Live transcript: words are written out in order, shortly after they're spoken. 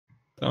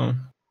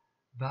Tamam.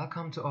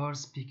 Welcome to our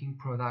speaking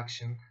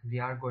production. We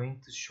are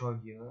going to show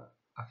you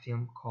a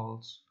film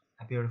called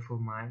A Beautiful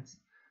Mind.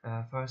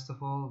 First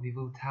of all, we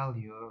will tell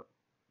you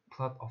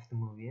plot of the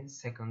movie,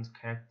 second,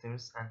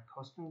 characters and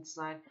costume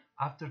design.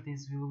 After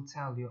this, we will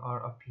tell you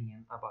our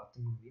opinion about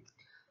the movie.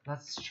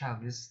 Shall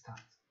we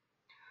start?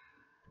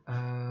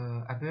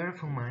 A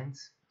Beautiful Mind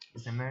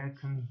is an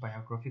American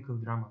biographical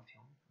drama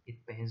film. It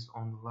based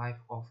on the life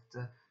of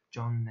the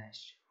John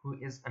Nash, who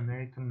is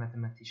American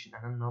mathematician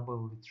and a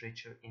Nobel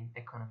literature in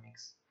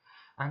economics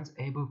and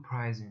Abel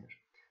Prize winner.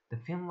 The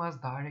film was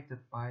directed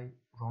by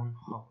Ron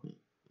Howard.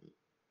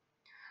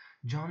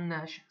 John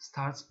Nash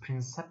starts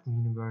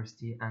Princeton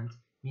University and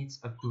meets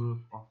a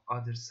group of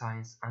other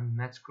science and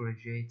math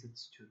graduated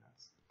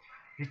students,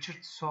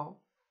 Richard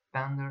Saul,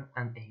 Bender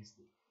and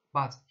Aisley.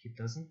 But he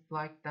doesn't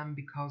like them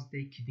because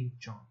they kidding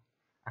John.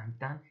 And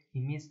then he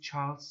meets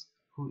Charles,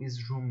 who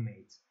is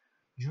roommate.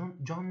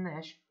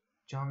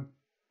 John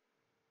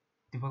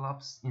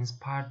develops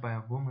inspired by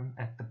a woman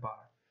at the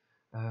bar,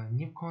 a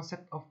new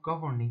concept of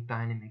governing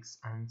dynamics,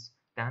 and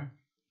then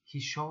he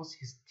shows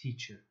his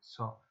teacher.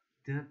 So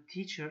the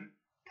teacher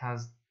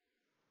tells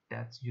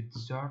that you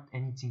deserve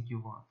anything you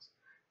want.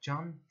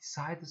 John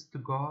decides to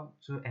go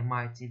to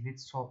MIT with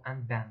Saul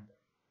and Bender.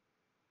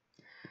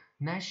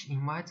 Nash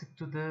invited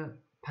to the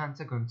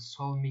Pentagon to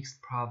solve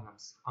mixed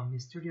problems. A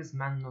mysterious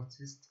man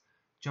noticed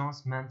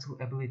John's mental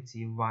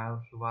ability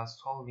while he was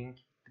solving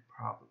the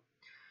problem.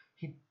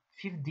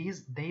 Few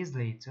days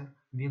later,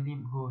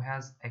 William, who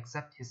has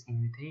accepted his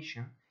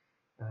invitation,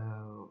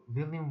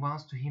 William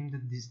wants to him to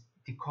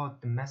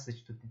decode the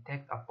message to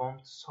detect a bomb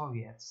the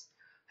Soviets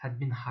had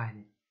been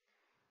hiding.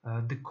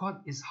 The code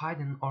is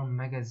hidden on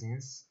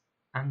magazines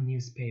and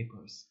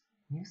newspapers.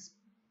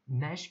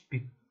 Nash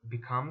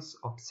becomes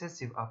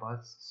obsessive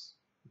about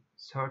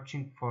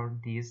searching for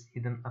these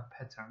hidden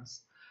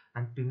patterns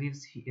and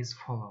believes he is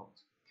followed.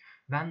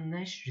 When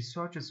Nash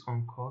researches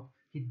on code,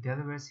 he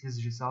delivers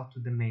his result to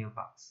the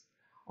mailbox.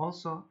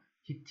 Also,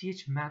 he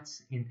teaches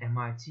maths in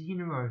MIT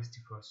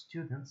University for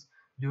students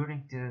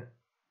during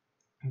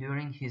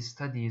his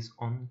studies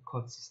on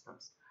code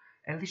systems.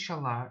 Alicia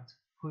Lard,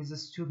 who is a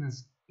student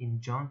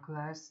in John's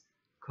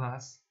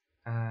class,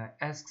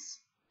 asks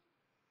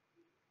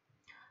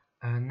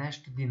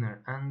Nash to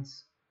dinner, and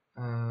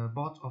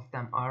both of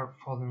them are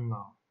fall in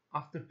love.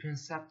 After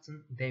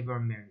Princeton, they were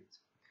married.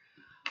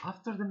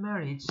 After the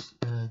marriage,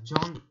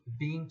 John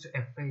being too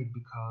afraid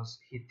because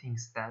he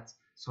thinks that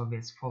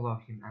Soviets follow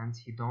him and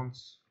he don't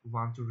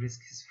want to risk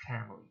his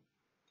family.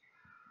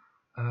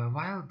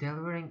 While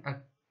delivering a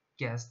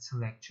guest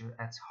lecture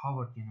at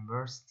Howard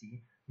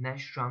University,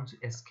 Nash runs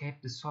to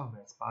escape the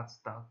Soviets, but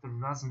Dr.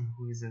 Rosen,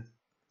 who is a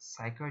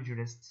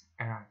psychiatrist,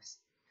 arrives.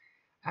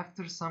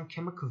 After some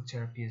chemical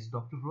therapies,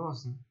 Dr.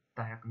 Rosen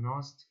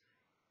diagnosed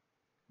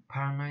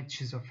paranoid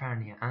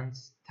schizophrenia and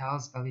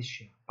tells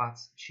Alicia, but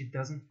she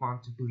doesn't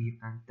want to believe,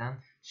 and then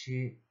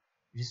she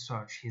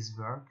researches his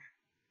work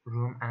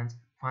room and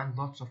finds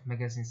lots of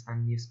magazines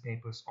and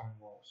newspapers on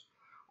walls.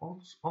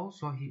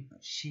 Also,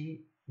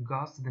 she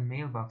goes to the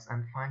mailbox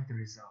and finds the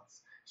results.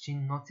 She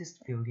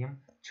noticed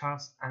William,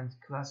 Charles and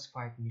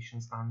classified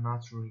missions are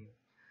not real.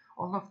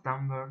 All of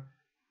them were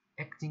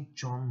acting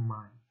John's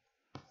mind.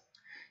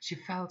 She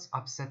felt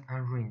upset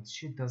and ruined.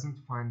 She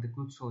doesn't find a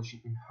good solution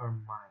in her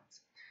mind.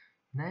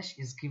 Nash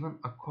is given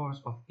a course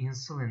of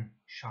insulin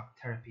shock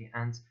therapy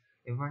and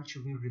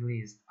eventually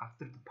released.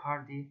 After the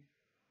party,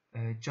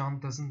 John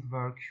doesn't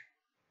work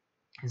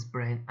his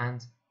brain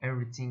and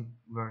everything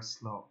were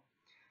slow.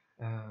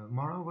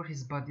 Moreover,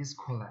 his body is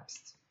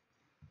collapsed.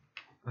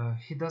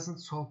 He doesn't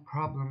solve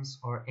problems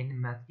or any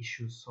math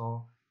issues,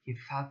 so he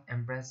felt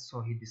embarrassed,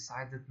 so he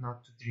decided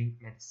not to drink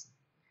medicine.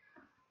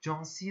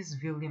 John sees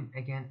William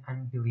again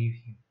and believes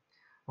him.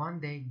 One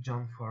day,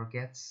 John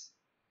forgets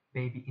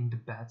baby in the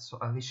bed, so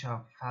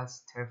Alicia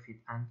feels terrified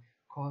and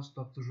calls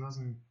Dr.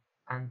 Rosen,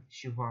 and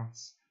she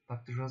wants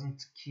Dr. Rosen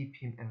to keep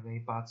him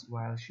away, but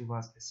while she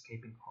was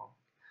escaping home,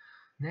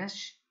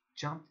 Nash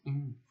jumped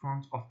in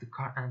front of the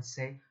car and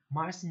said,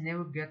 "Marcy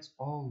never gets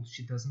old,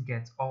 she doesn't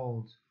get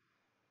old."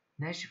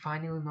 Nash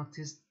finally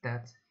noticed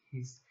that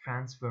his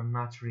friends were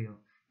not real,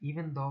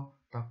 even though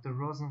Dr.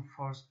 Rosen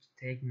forced to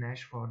take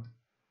Nash for the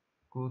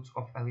good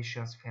of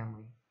Alicia's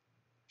family.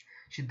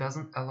 She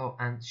doesn't allow,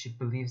 and she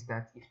believes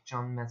that if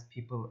John met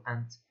people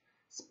and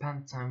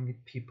spent time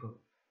with people,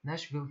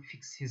 Nash will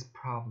fix his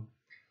problem.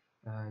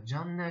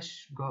 John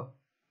Nash go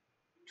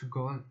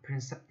to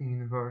Princeton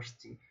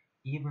University,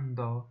 even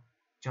though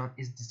John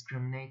is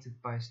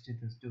discriminated by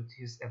students due to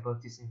his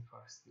abilities in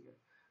first year.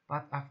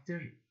 But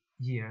after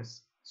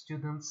years,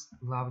 students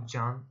love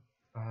John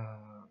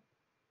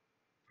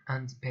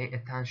and pay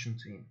attention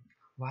to him.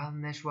 While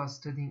Nash was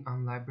studying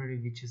on library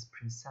which is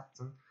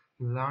Princeton,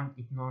 he learned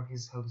to ignore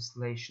his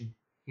hallucination.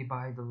 He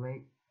by the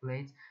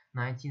late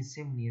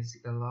 1970s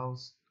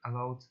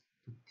allowed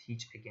to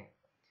teach again.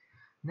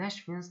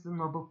 Nash wins the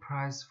Nobel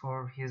Prize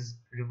for his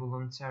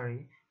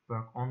revolutionary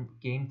work on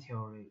game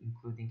theory,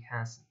 including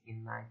Hansen,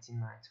 in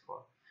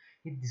 1994.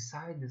 He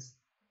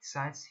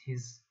decides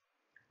his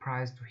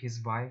prize to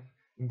his wife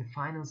In the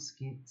final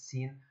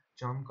scene,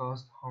 John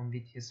goes home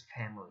with his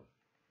family.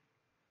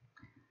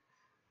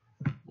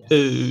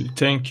 Yes.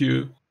 Thank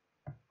you.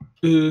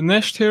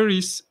 Nash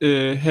theories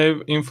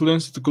have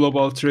influenced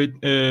global trade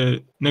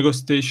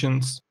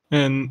negotiations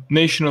and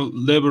national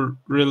labor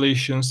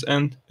relations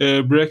and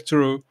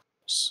breakthroughs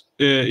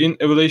in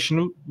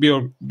evolutionary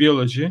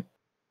biology.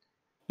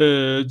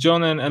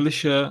 John and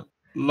Alicia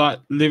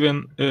live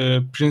in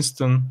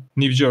Princeton,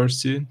 New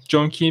Jersey.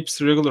 John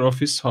keeps regular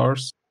office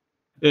hours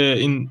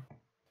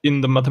in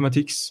the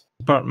mathematics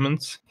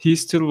department. He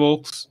still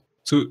walks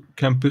to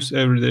campus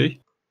every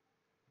day,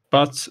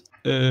 but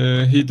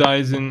he uh,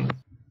 died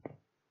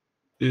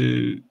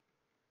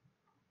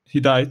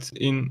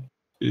in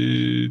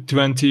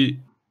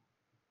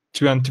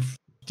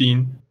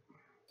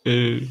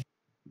 2015.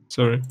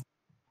 Sorry.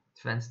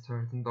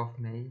 13th of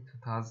May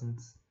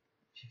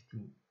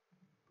 2015.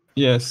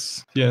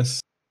 Yes.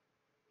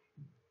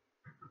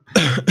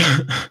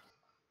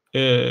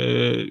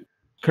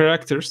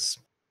 Characters.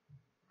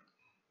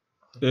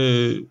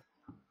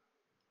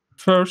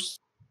 First,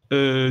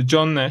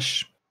 John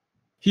Nash.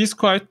 He's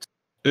quite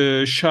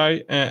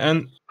shy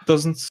and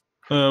doesn't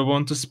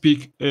want to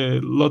speak a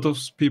lot of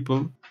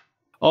people.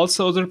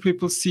 Also, other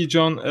people see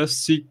John as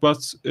sick, but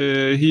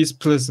he's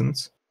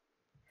pleasant.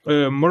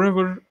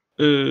 Moreover,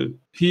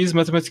 he is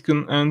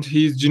mathematician and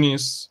he is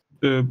genius,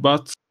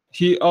 but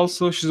he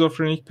also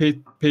schizophrenic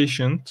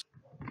patient.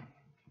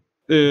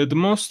 The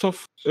most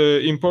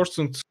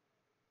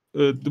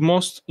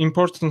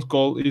important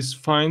goal is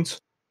find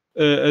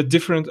a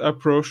different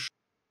approach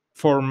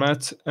for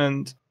math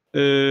and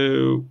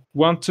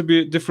want to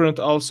be different.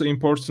 Also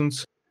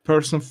important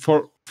person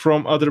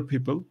from other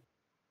people.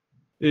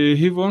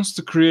 He wants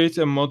to create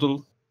a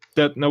model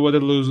that nobody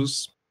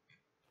loses,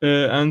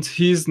 and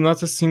he's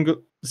not a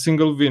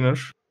single winner.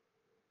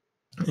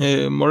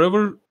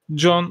 Moreover,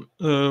 John,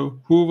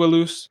 who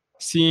values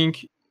seeing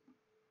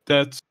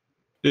that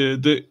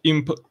the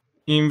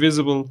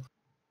invisible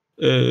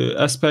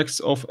aspects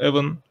of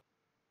even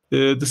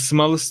the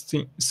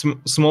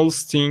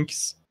smallest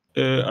things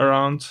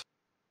around,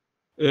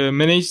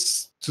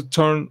 manages to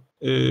turn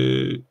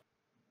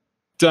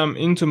them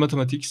into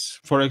mathematics.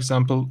 For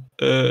example,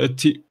 a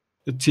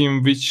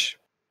team which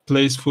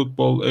plays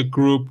football, a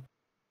group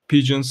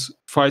pigeons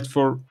fight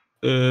for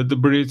the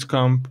breed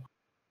camp,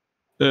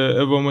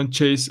 a woman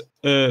chase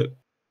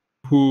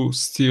who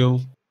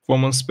steal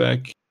woman's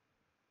bag,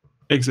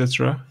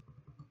 etc.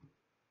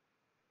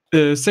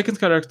 Second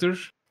character,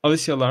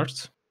 Alicia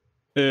Lart.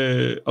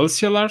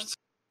 Alicia Lart,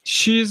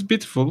 she is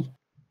beautiful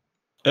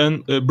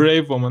and a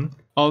brave woman.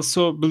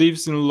 Also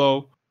believes in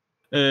love,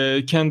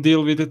 can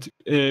deal with it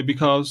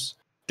because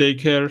they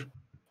care.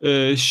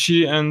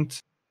 She and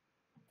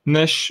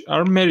Nash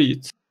are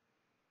married.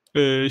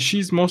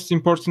 She's most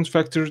important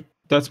factor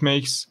that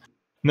makes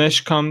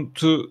Nash come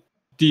to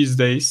these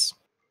days.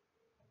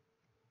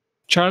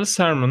 Charles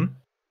Harmon,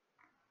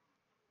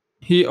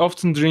 he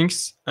often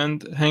drinks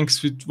and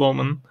hangs with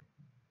women.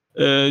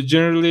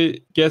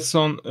 Generally gets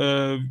on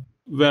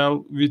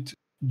well with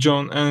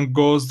John and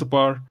goes to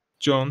bar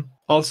John.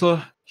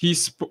 Also, he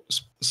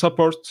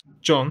supports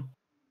John.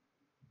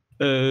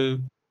 Uh,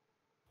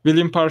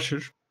 William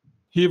Parcher,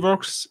 he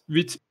works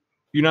with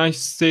United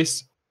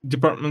States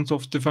Department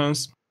of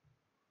Defense,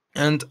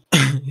 and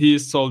he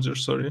is soldier.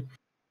 Sorry,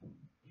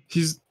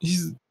 his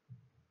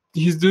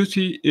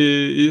duty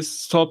is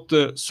stop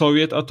the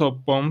Soviet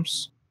atom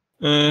bombs.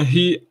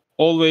 He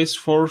always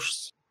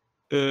forced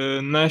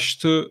Nash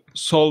to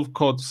solve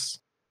codes.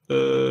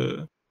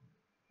 Uh,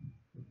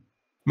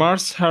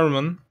 Mars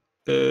Herman,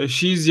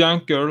 she's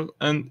young girl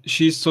and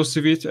she's so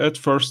sweet at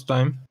first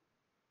time.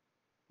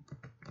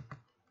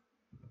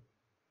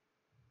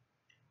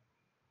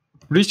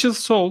 Rachel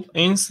Soul,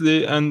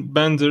 Ainsley, and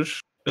Bender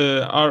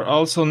are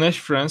also Nash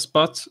friends,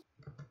 but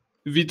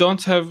we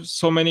don't have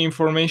so many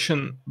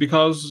information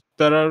because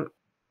there are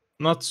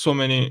not so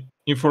many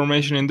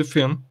information in the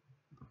film.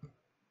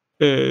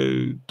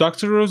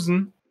 Dr.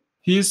 Rosen,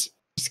 he's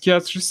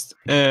psychiatrist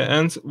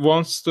and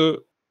wants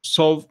to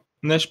solve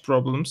Nash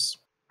problems.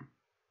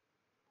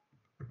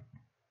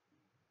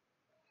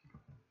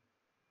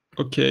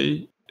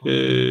 Okay,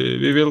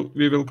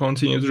 we will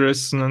continue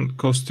dress and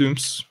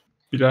costumes.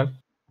 Bilal.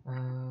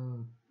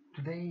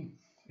 Today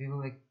we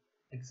will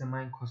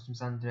examine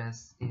costumes and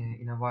dress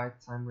in a wide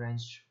time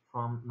range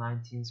from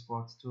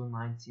 1940 to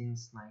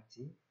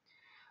 1990.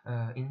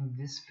 In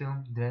this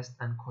film, dress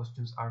and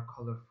costumes are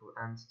colorful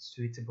and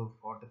suitable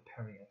for the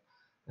period.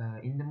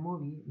 In the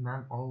movie,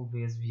 men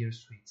always wear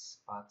suits,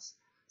 but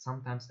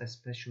sometimes,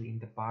 especially in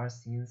the bar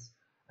scenes,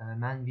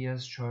 men wear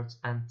shirts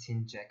and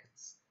thin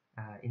jackets.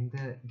 In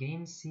the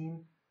game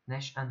scene,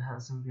 Nash and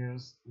Hansen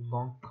wears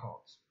long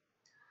coats.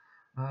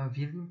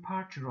 William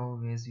Parker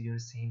always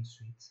wears same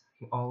suit.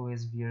 He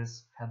always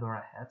wears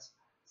fedora hat.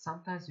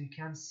 Sometimes you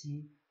can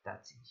see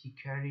that he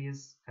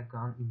carries a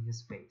gun in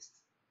his waist.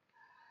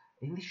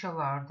 Alicia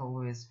Lard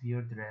always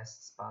wears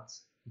dresses, but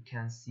you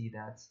can see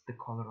that the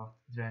color of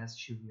the dress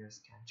she wears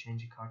can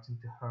change according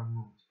to her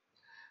mood.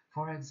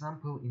 For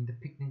example, in the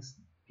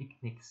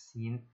picnic scene,